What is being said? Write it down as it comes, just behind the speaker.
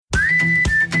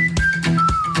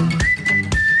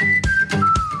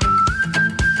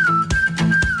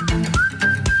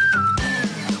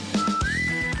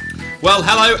Well,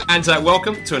 hello and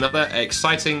welcome to another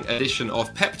exciting edition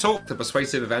of Pep Talk, the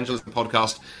Persuasive Evangelism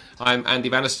podcast. I'm Andy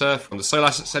Bannister from the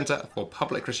Solas Centre for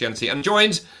Public Christianity and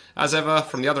joined, as ever,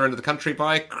 from the other end of the country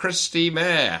by Christy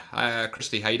Mayer.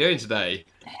 Christy, how are you doing today?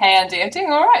 Hey Andy, I'm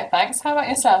doing all right, thanks. How about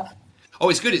yourself? Oh,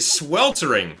 it's good. It's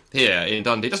sweltering here in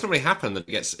Dundee. It doesn't really happen that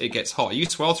it gets hot. Are you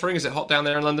sweltering? Is it hot down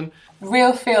there in London?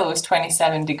 Real feel was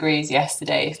 27 degrees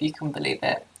yesterday, if you can believe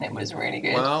it. It was really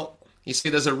good. Well, you see,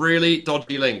 there's a really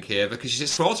dodgy link here because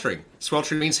it's sweltering.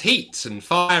 Sweltering means heat and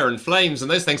fire and flames and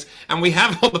those things. And we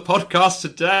have on the podcast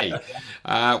today,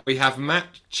 we have Matt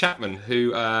Chapman,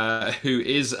 who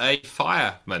is a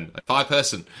fireman, a fire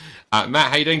person. Matt,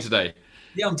 how are you doing today?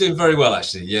 Yeah, I'm doing very well,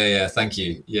 actually. Yeah, thank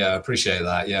you. Yeah, I appreciate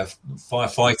that. Yeah,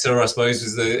 firefighter, I suppose,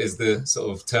 is the sort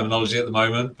of terminology at the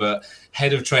moment, but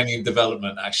head of training and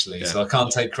development, actually. Yeah. So I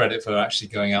can't take credit for actually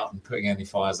going out and putting any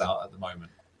fires out at the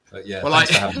moment. But yeah, well, I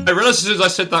realised as soon as I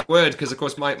said that word, because of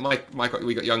course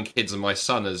we got young kids and my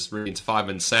son is really into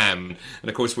Fireman Sam, and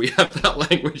of course we have that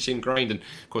language ingrained, and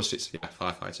of course it's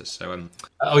firefighters. So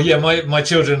oh yeah, my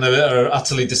children are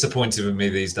utterly disappointed with me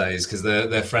these days because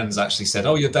their friends actually said,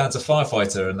 "Oh, your dad's a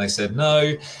firefighter," and they said,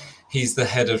 "No, he's the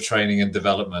head of training and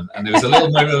development." And there was a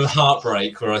little moment of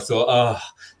heartbreak where I thought,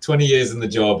 20 years in the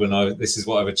job and this is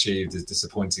what I've achieved is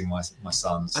disappointing my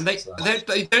sons. And they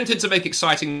don't tend to make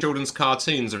exciting children's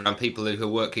cartoons around people who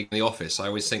are working in the office. I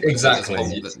always think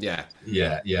exactly.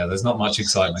 Yeah. There's not much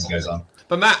excitement goes on.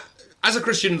 But Matt, as a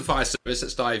Christian in the fire service,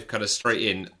 let's dive kind of straight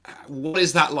in. What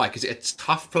is that like? Is it a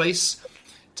tough place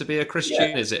to be a Christian?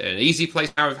 Yeah. Is it an easy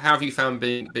place? How have you found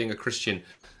being a Christian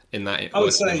in that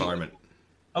environment?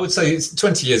 I would say it's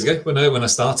 20 years ago when I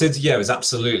started. Yeah, it was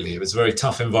a very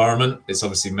tough environment. It's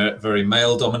obviously very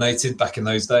male dominated back in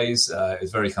those days. It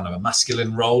was very kind of a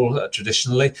masculine role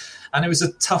traditionally. And it was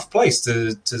a tough place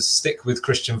to stick with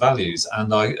Christian values.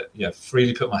 And I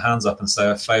freely put my hands up and say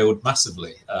I failed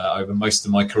massively over most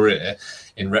of my career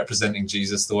in representing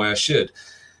Jesus the way I should.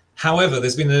 However,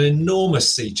 there's been an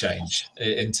enormous sea change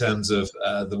in terms of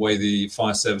the way the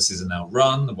fire services are now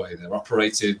run, the way they're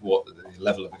operated, what the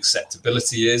level of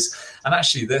acceptability is. And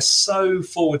actually, they're so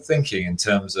forward-thinking in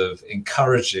terms of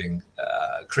encouraging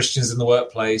Christians in the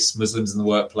workplace, Muslims in the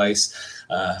workplace,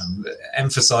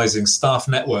 emphasizing staff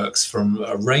networks from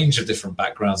a range of different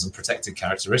backgrounds and protected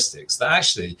characteristics, that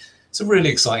actually it's a really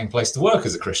exciting place to work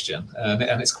as a Christian.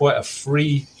 And it's quite a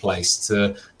free place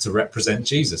to represent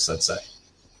Jesus, I'd say.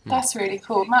 That's really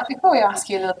cool. Matt, before we ask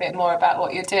you a little bit more about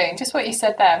what you're doing, just what you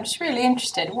said there, I'm just really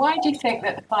interested. Why do you think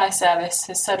that the fire service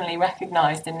has suddenly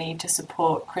recognised the need to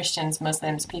support Christians,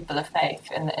 Muslims, people of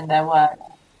faith in their work?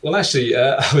 Well, actually,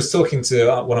 I was talking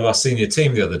to one of our senior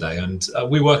team the other day, and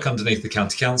we work underneath the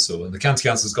county council, and the county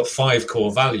council's got 5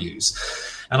 core values.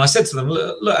 And I said to them,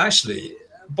 look, actually,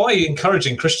 by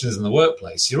encouraging Christians in the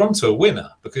workplace, you're onto a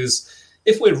winner, because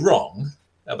if we're wrong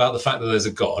about the fact that there's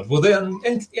a God, well then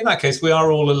in that case we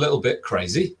are all a little bit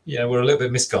crazy, we're a little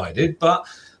bit misguided, but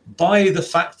by the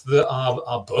fact that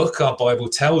our book, our Bible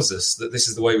tells us that this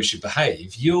is the way we should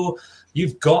behave,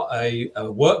 you've got a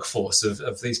workforce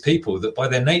of these people that by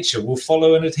their nature will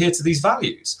follow and adhere to these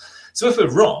values. So if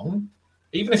we're wrong,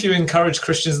 even if you encourage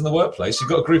Christians in the workplace, you've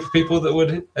got a group of people that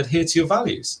would adhere to your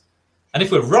values. And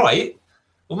if we're right,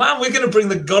 well, man, we're going to bring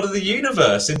the God of the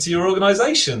universe into your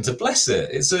organization to bless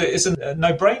it. It's a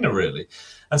no-brainer, really.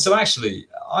 And so actually,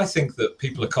 I think that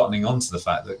people are cottoning on to the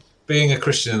fact that being a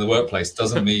Christian in the workplace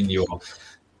doesn't mean you're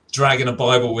dragging a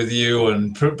Bible with you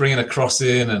and bringing a cross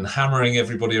in and hammering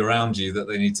everybody around you that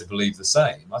they need to believe the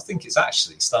same. I think it's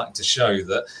actually starting to show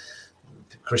that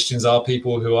Christians are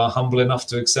people who are humble enough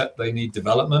to accept they need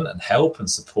development and help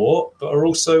and support, but are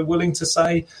also willing to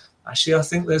say, actually, I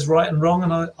think there's right and wrong,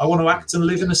 and I want to act and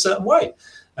live in a certain way.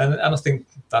 And I think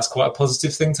that's quite a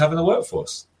positive thing to have in the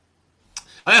workforce. I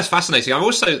think that's fascinating. I'm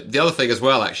also, the other thing as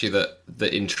well, actually,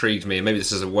 that intrigued me, and maybe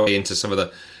this is a way into some of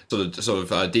the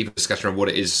sort of deeper discussion of what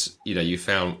it is, you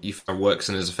found works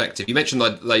and is effective. You mentioned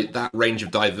that range of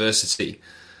diversity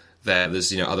there.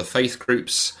 There's, other faith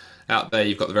groups out there.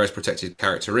 You've got the various protected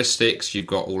characteristics. You've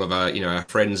got all of our, our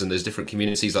friends, and there's different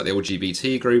communities like the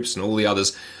LGBT groups and all the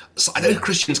others. So I know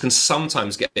Christians can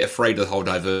sometimes get a bit afraid of the whole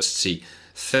diversity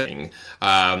thing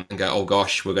and go, oh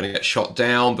gosh, we're going to get shot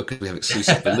down because we have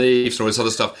exclusive beliefs or all this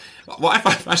other stuff. What I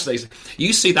find fascinating,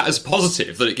 you see that as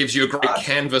positive, that it gives you a great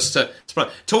canvas to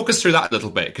talk us through that a little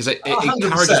bit, because it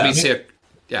encourages me to see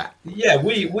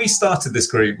we started this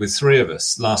group with 3 of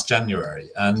us last January,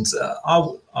 and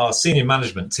our senior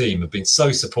management team have been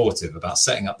so supportive about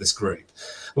setting up this group.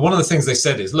 But one of the things they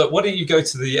said is, look, why don't you go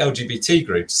to the LGBT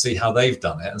group to see how they've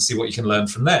done it and see what you can learn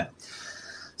from them?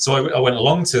 So I went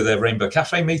along to their Rainbow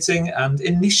Cafe meeting, and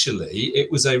initially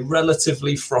it was a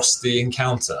relatively frosty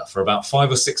encounter for about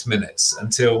 5 or 6 minutes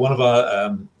until one of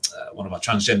our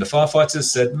transgender firefighters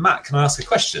said, "Matt, can I ask a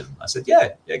question?" I said, yeah,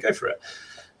 go for it.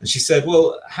 And she said,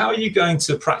 "Well, how are you going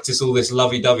to practice all this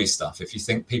lovey-dovey stuff if you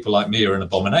think people like me are an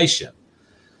abomination?"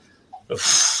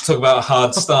 Talk about a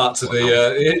hard start to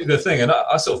the thing. And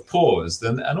I sort of paused,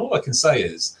 and all I can say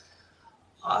is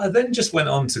I then just went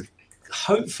on to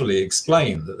hopefully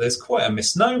explain that there's quite a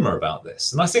misnomer about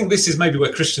this. And I think this is maybe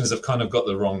where Christians have kind of got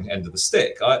the wrong end of the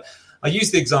stick. I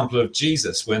used the example of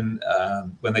Jesus when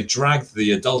they dragged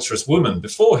the adulterous woman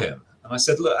before him. And I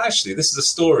said, look, actually, this is a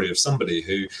story of somebody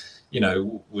who,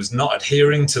 was not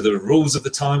adhering to the rules of the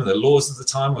time and the laws of the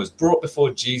time, was brought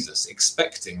before Jesus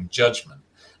expecting judgment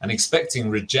and expecting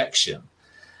rejection.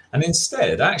 And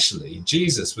instead, actually,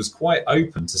 Jesus was quite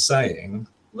open to saying,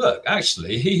 look,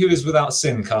 actually, he who is without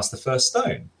sin cast the first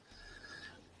stone.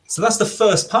 So that's the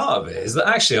first part of it, is that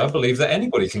actually I believe that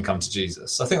anybody can come to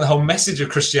Jesus. I think the whole message of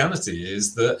Christianity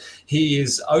is that he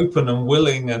is open and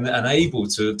willing and able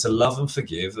to love and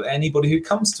forgive anybody who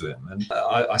comes to him. And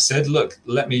I said, look,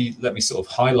 let me sort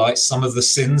of highlight some of the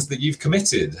sins that you've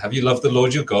committed. Have you loved the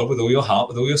Lord your God with all your heart,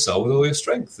 with all your soul, with all your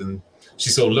strength? And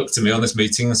she sort of looked at me on this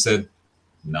meeting and said,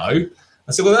 no.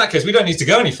 I said, well, in that case, we don't need to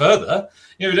go any further.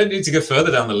 We don't need to go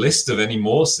further down the list of any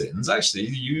more sins. Actually,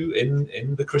 you,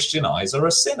 in the Christian eyes, are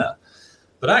a sinner.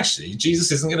 But actually,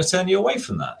 Jesus isn't going to turn you away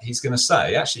from that. He's going to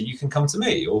say, actually, you can come to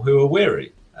me, all who are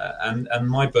weary, and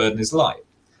my burden is light.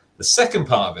 The second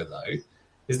part of it, though,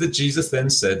 is that Jesus then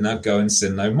said, now go and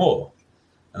sin no more.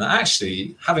 And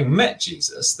actually, having met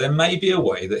Jesus, there may be a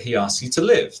way that he asks you to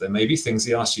live. There may be things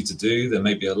he asks you to do. There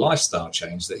may be a lifestyle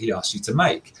change that he asks you to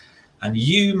make. And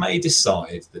you may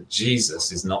decide that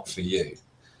Jesus is not for you.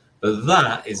 But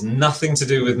that is nothing to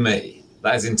do with me.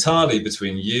 That is entirely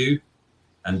between you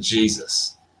and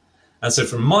Jesus. And so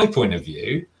from my point of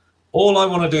view, all I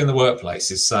want to do in the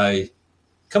workplace is say,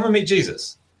 come and meet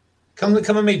Jesus. Come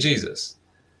and meet Jesus.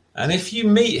 And if you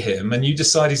meet him and you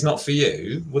decide he's not for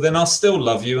you, well, then I'll still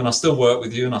love you and I'll still work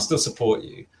with you and I'll still support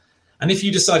you. And if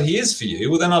you decide he is for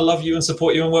you, well, then I'll love you and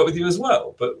support you and work with you as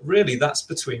well. But really, that's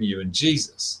between you and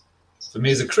Jesus. For me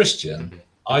as a Christian,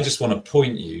 I just want to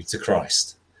point you to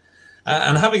Christ.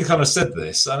 And having kind of said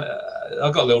this, I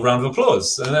got a little round of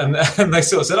applause. And they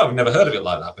sort of said, oh, I've never heard of it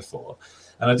like that before.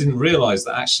 And I didn't realize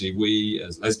that actually we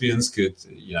as lesbians could,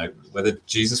 whether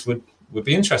Jesus would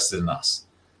be interested in us.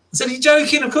 I said, are you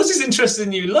joking? Of course he's interested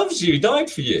in you, loves you, died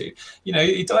for you.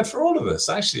 He died for all of us.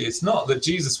 Actually, it's not that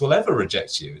Jesus will ever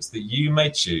reject you. It's that you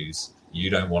may choose you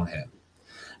don't want him.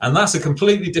 And that's a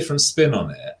completely different spin on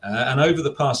it. And over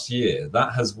the past year,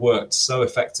 that has worked so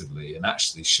effectively in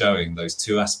actually showing those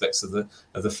two aspects of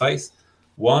the faith.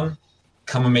 One,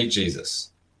 come and meet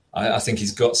Jesus. I think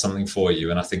he's got something for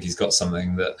you, and I think he's got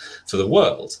something that for the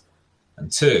world.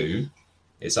 And two,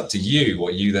 it's up to you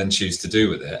what you then choose to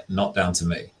do with it, not down to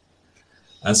me.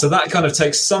 And so that kind of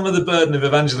takes some of the burden of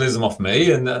evangelism off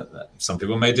me, and some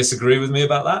people may disagree with me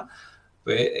about that.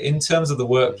 But in terms of the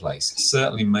workplace, it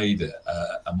certainly made it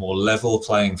a more level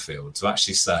playing field to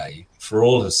actually say, for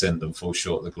all have sinned and fall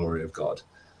short of the glory of God.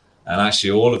 And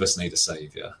actually, all of us need a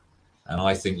saviour. And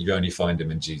I think you only find him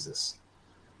in Jesus.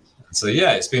 And so,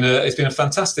 yeah, it's been a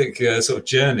fantastic sort of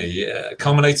journey,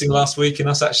 culminating last week in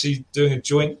us actually doing a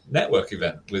joint network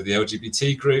event with the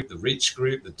LGBT group, the Reach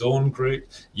group, the Dawn group,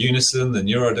 Unison, the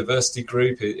neurodiversity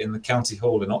group in the County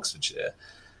Hall in Oxfordshire.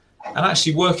 And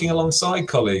actually working alongside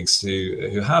colleagues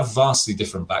who have vastly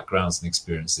different backgrounds and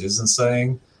experiences and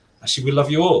saying, actually, we love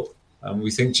you all. And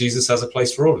we think Jesus has a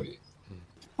place for all of you.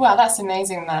 Well, that's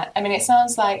amazing, Matt. I mean, it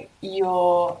sounds like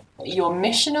you're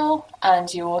missional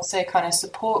and you also kind of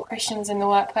support Christians in the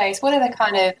workplace. What are the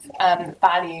kind of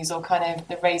values or kind of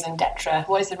the raison d'etre?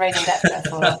 What is the raison d'etre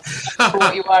for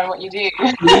what you are and what you do?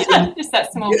 Just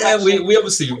that small question. We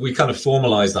obviously, we kind of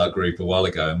formalised our group a while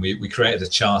ago, and we created a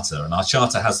charter, and our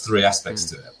charter has 3 aspects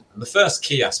to it. And the first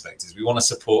key aspect is we want to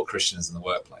support Christians in the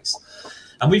workplace.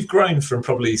 And we've grown from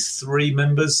probably 3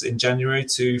 members in January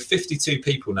to 52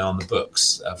 people now on the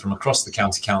books from across the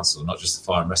county council, not just the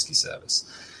fire and rescue service.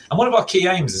 And one of our key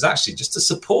aims is actually just to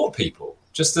support people,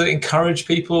 just to encourage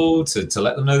people, to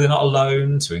let them know they're not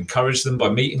alone, to encourage them by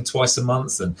meeting twice a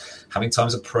month and having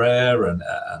times of prayer and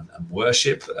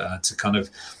worship to kind of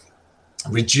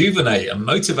rejuvenate and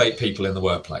motivate people in the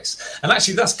workplace. And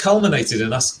actually that's culminated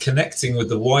in us connecting with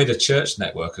the wider church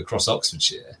network across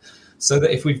Oxfordshire so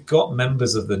that if we've got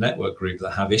members of the network group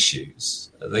that have issues,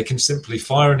 they can simply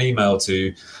fire an email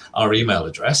to our email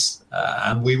address,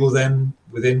 and we will then,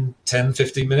 within 10,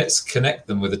 15 minutes, connect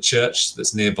them with a church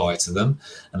that's nearby to them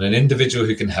and an individual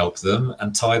who can help them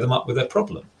and tie them up with their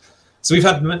problem. So we've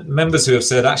had members who have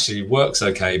said, actually, work's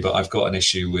okay, but I've got an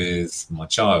issue with my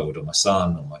child or my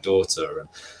son or my daughter,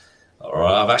 or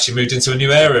I've actually moved into a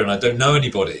new area and I don't know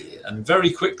anybody. And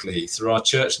very quickly, through our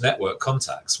church network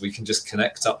contacts, we can just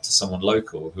connect up to someone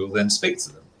local who will then speak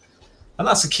to them. And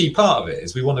that's a key part of it,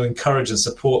 is we want to encourage and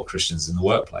support Christians in the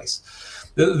workplace.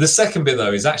 The second bit,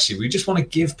 though, is actually we just want to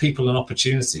give people an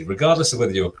opportunity, regardless of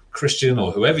whether you're a Christian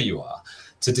or whoever you are,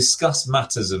 to discuss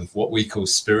matters of what we call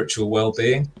spiritual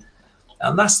well-being.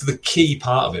 And that's the key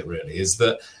part of it, really, is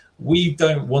that we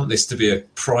don't want this to be a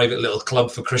private little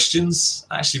club for Christians.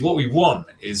 Actually, what we want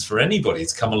is for anybody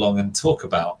to come along and talk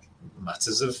about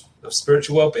matters of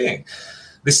spiritual well-being.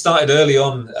 This started early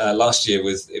on last year it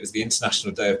was the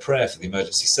International Day of Prayer for the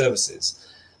Emergency Services.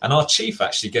 And our chief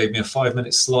actually gave me a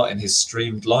 5-minute slot in his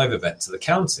streamed live event to the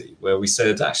county, where we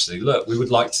said, actually, look, we would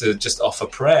like to just offer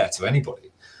prayer to anybody.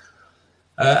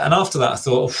 And after that, I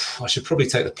thought, I should probably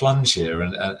take the plunge here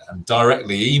and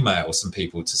directly email some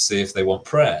people to see if they want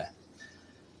prayer.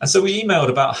 And so we emailed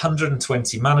about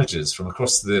 120 managers from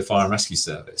across the fire and rescue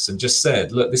service and just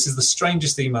said, look, this is the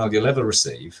strangest email you'll ever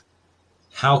receive.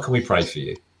 How can we pray for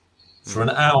you? For an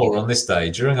hour on this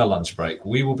day during our lunch break,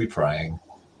 we will be praying.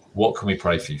 What can we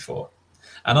pray for you for?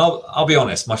 And I'll be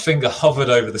honest, my finger hovered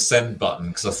over the send button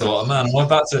because I thought, oh man, I'm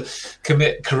about to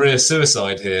commit career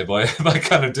suicide here by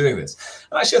kind of doing this.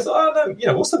 And actually I thought, oh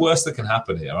no, what's the worst that can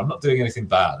happen here? I'm not doing anything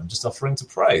bad. I'm just offering to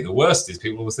pray. The worst is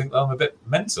people will think that I'm a bit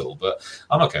mental, but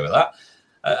I'm okay with that.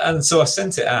 And so I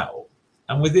sent it out,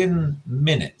 and within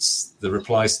minutes, the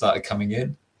replies started coming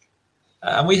in.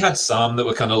 And we had some that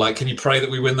were kind of like, can you pray that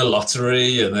we win the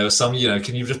lottery? And there were some,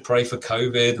 can you just pray for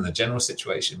COVID and the general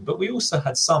situation? But we also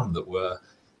had some that were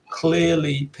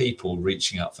clearly people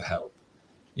reaching out for help.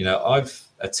 I've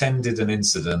attended an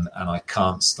incident and I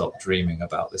can't stop dreaming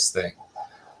about this thing.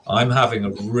 I'm having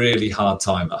a really hard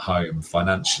time at home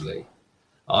financially.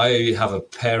 I have a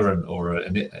parent or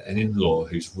an in-law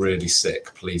who's really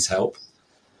sick. Please help.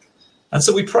 And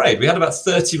so we prayed. We had about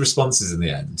 30 responses in the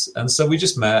end. And so we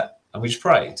just met and we just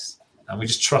prayed. And we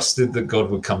just trusted that God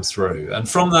would come through. And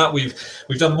from that, we've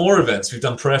done more events. We've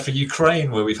done Prayer for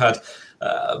Ukraine, where we've had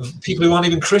people who aren't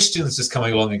even Christians just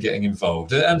coming along and getting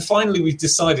involved. And finally, we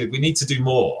decided we need to do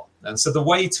more. And so the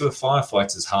way to a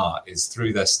firefighter's heart is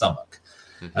through their stomach.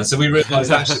 And so we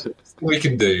realized actually what we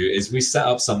can do is we set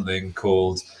up something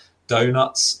called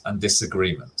Donuts and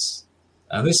Disagreements.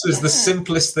 And this was the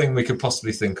simplest thing we could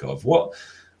possibly think of. What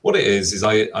it is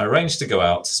I arranged to go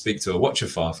out to speak to a watch of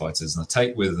firefighters, and I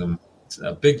take with them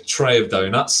a big tray of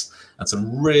donuts and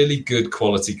some really good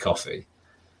quality coffee.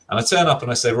 And I turn up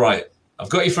and I say, right, I've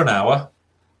got you for an hour,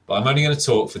 but I'm only going to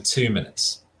talk for 2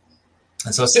 minutes.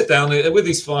 And so I sit down with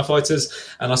these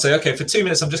firefighters and I say, okay, for 2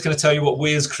 minutes, I'm just going to tell you what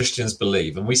we as Christians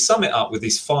believe. And we sum it up with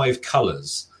these 5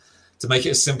 colors to make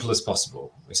it as simple as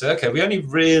possible. We say, okay, we only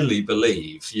really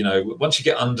believe, once you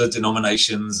get under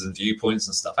denominations and viewpoints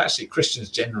and stuff, actually Christians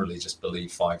generally just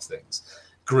believe 5 things.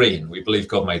 Green, we believe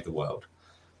God made the world.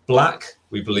 Black,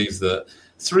 we believe that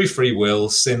through free will,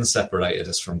 sin separated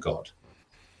us from God.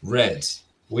 Red,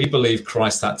 we believe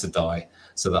Christ had to die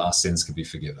so that our sins could be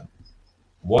forgiven.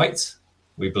 White,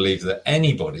 we believe that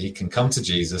anybody can come to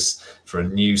Jesus for a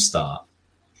new start.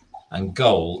 And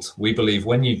gold, we believe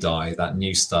when you die, that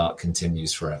new start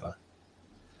continues forever.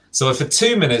 So for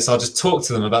 2 minutes, I'll just talk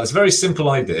to them about this very simple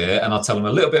idea, and I'll tell them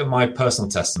a little bit of my personal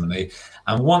testimony.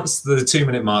 And once the 2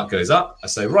 minute mark goes up, I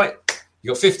say, right,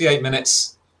 you got 58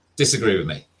 minutes, disagree with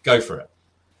me, go for it.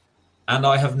 And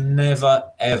I have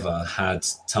never, ever had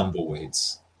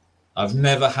tumbleweeds. I've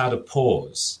never had a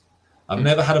pause. I've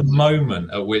never had a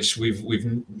moment at which we've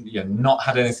not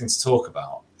had anything to talk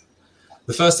about.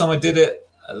 The first time I did it,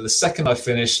 the second I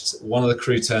finished, one of the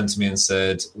crew turned to me and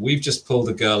said, we've just pulled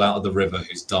a girl out of the river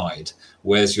who's died.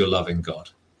 Where's your loving God?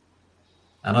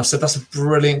 And I said, that's a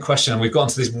brilliant question. And we've got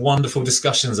into these wonderful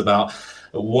discussions about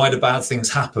why do bad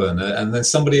things happen? And then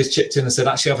somebody has chipped in and said,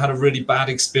 actually, I've had a really bad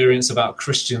experience about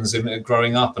Christians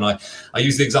growing up. And I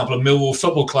use the example of Millwall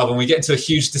Football Club, and we get into a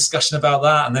huge discussion about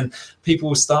that. And then people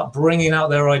will start bringing out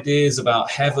their ideas about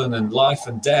heaven and life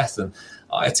and death. And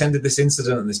I attended this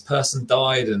incident and this person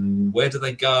died, and where do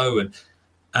they go?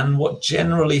 And what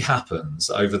generally happens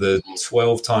over the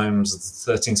 12 times,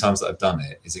 13 times that I've done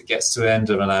it, is it gets to the end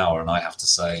of an hour and I have to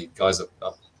say, guys,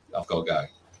 I've got to go.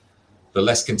 But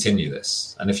let's continue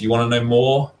this. And if you want to know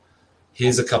more,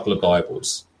 here's a couple of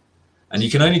Bibles. And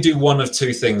you can only do one of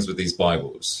 2 things with these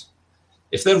Bibles.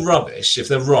 If they're rubbish, if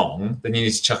they're wrong, then you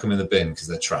need to chuck them in the bin because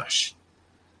they're trash.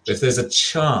 But if there's a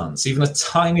chance, even a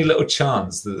tiny little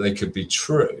chance that they could be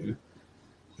true,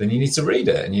 then you need to read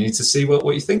it and you need to see what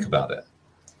you think about it.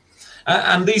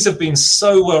 And these have been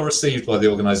so well received by the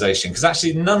organization, because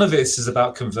actually none of this is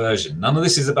about conversion. None of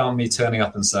this is about me turning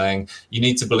up and saying, you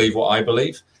need to believe what I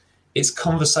believe. It's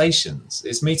conversations.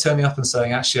 It's me turning up and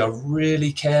saying, actually, I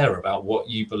really care about what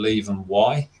you believe and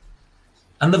why.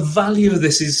 And the value of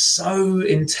this is so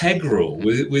integral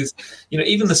with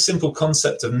even the simple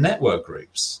concept of network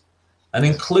groups and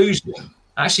inclusion.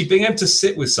 Actually being able to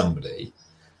sit with somebody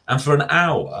and for an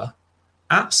hour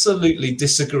absolutely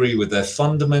disagree with their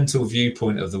fundamental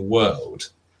viewpoint of the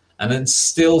world and then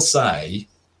still say,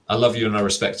 I love you and I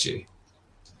respect you.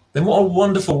 Then what a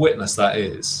wonderful witness that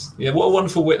is. Yeah, what a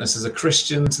wonderful witness as a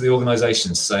Christian to the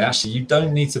organization to say, actually, you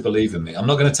don't need to believe in me. I'm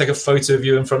not going to take a photo of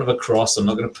you in front of a cross. I'm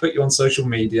not going to put you on social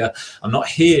media. I'm not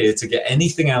here to get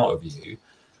anything out of you.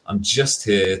 I'm just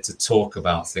here to talk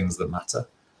about things that matter.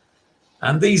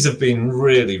 And these have been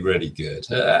really, really good.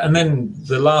 And then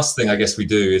the last thing I guess we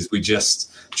do is we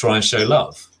just try and show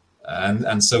love.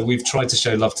 And so we've tried to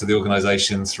show love to the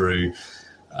organization through,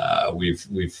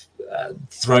 we've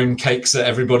thrown cakes at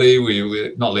everybody.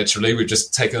 We not literally, we've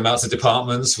just taken them out to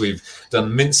departments. We've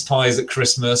done mince pies at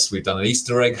Christmas. We've done an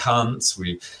Easter egg hunt.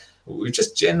 We've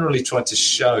just generally tried to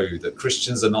show that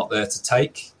Christians are not there to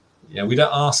take. We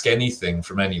don't ask anything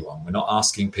from anyone. We're not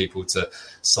asking people to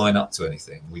sign up to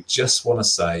anything. We just want to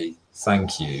say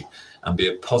thank you and be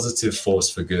a positive force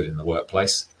for good in the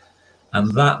workplace.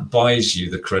 And that buys you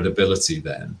the credibility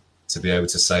then to be able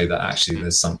to say that actually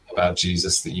there's something about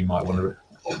Jesus that you might want to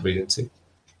read into.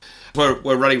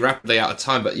 We're running rapidly out of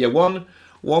time, but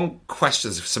one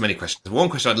question, there's so many questions. One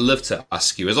question I'd love to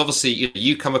ask you is, obviously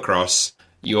you come across,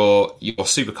 you're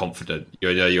super confident,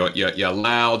 you're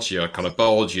loud, you're kind of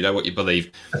bold, you know what you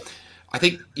believe. I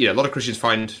think a lot of Christians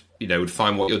would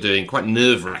find what you're doing quite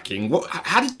nerve-wracking.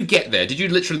 How did you get there? Did you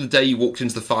literally, the day you walked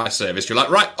into the fire service, you're like,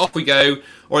 right, off we go,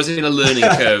 or is it in a learning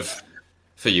curve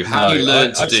for you? How do you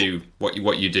learn to do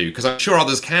what you do? Because I'm sure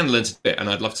others can learn to do it, and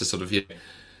I'd love to sort of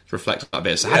reflect on that a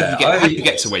bit. So how did you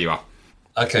get to where you are?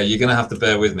 Okay, you're going to have to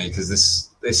bear with me because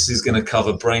this is going to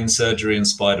cover brain surgery and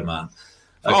Spider-Man.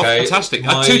 Okay? Oh, fantastic!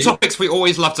 Two topics we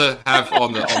always love to have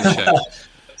on the show.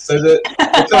 So the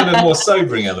kind of more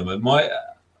sobering element,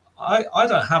 I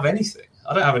don't have anything.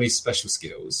 I don't have any special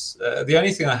skills. The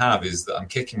only thing I have is that I'm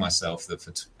kicking myself that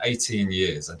for 18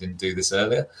 years I didn't do this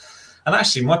earlier. And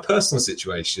actually, my personal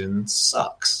situation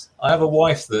sucks. I have a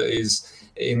wife that is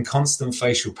in constant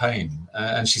facial pain,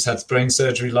 and she's had brain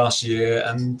surgery last year,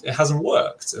 and it hasn't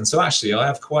worked. And so actually, I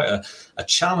have quite a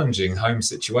challenging home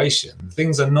situation.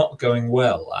 Things are not going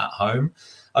well at home.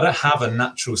 I don't have a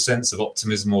natural sense of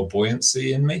optimism or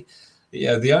buoyancy in me.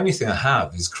 The only thing I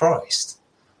have is Christ.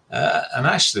 And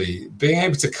actually, being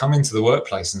able to come into the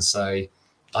workplace and say,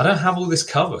 I don't have all this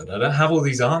covered. I don't have all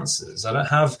these answers. I don't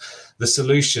have the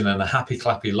solution and a happy,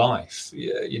 clappy life.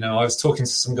 I was talking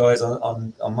to some guys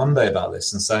on Monday about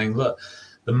this and saying, look,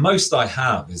 the most I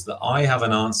have is that I have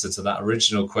an answer to that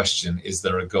original question, is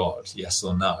there a God, yes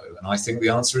or no? And I think the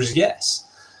answer is yes.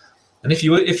 And if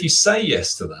you say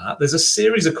yes to that, there's a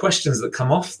series of questions that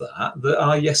come off that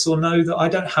are yes or no that I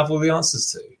don't have all the answers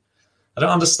to. I don't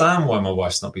understand why my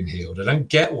wife's not been healed. I don't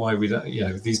get why we don't,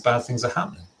 these bad things are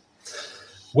happening.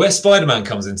 Where Spider-Man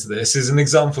comes into this is an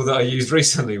example that I used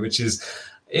recently, which is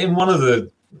in one of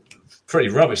the pretty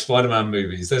rubbish Spider-Man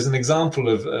movies. There's an example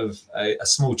of a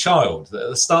small child that at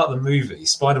the start of the movie,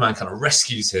 Spider-Man kind of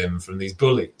rescues him from these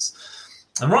bullies.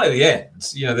 And right at the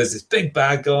end, there's this big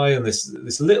bad guy and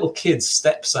this little kid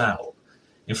steps out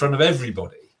in front of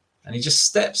everybody. And he just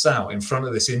steps out in front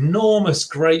of this enormous,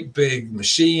 great big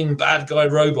machine, bad guy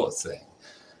robot thing.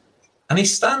 And he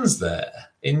stands there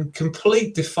in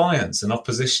complete defiance and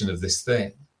opposition of this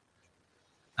thing.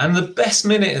 And the best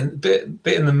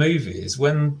bit in the movie is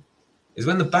when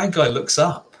the bad guy looks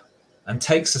up and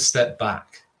takes a step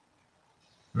back.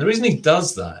 And the reason he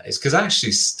does that is because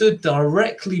actually stood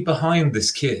directly behind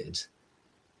this kid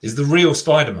is the real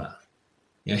Spider-Man.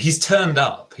 He's turned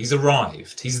up, he's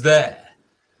arrived, he's there.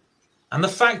 And the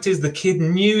fact is the kid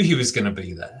knew he was going to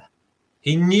be there.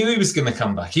 He knew he was going to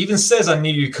come back. He even says, I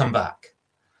knew you'd come back.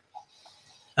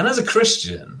 And as a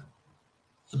Christian,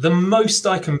 the most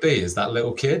I can be is that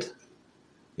little kid.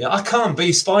 I can't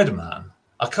be Spider-Man.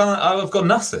 I've got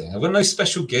nothing. I've got no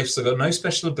special gifts. I've got no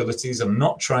special abilities. I'm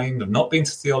not trained. I've not been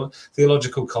to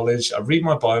theological college. I read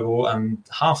my Bible and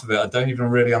half of it I don't even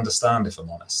really understand, if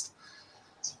I'm honest.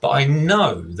 But I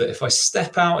know that if I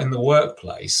step out in the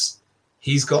workplace,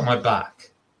 he's got my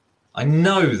back. I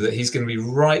know that he's going to be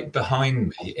right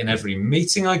behind me in every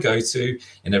meeting I go to,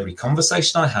 in every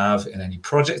conversation I have, in any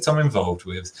project I'm involved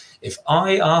with. If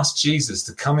I ask Jesus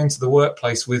to come into the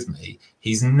workplace with me,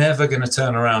 he's never going to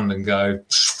turn around and go,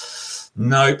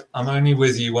 nope, I'm only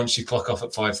with you once you clock off at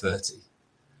 5:30.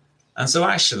 And so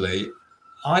actually,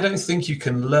 I don't think you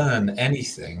can learn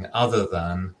anything other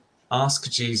than ask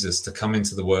Jesus to come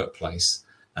into the workplace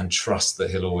and trust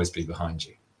that he'll always be behind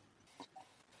you.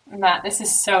 Matt, this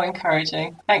is so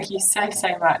encouraging. Thank you so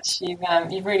much.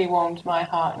 You've really warmed my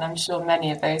heart, and I'm sure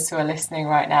many of those who are listening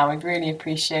right now, we've really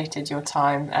appreciated your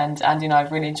time. And Andy and I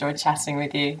have really enjoyed chatting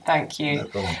with you. Thank you. No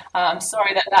problem. I'm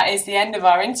sorry that is the end of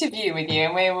our interview with you,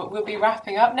 and we'll be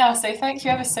wrapping up now. So thank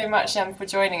you ever so much for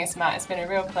joining us, Matt. It's been a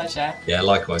real pleasure. Yeah,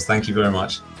 likewise. Thank you very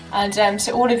much. And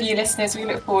to all of you listeners, we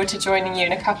look forward to joining you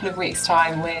in a couple of weeks'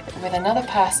 time with another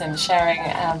person sharing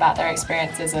about their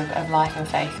experiences of life and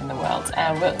faith in the world.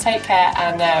 We'll take care,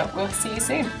 and we'll see you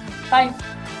soon. Bye.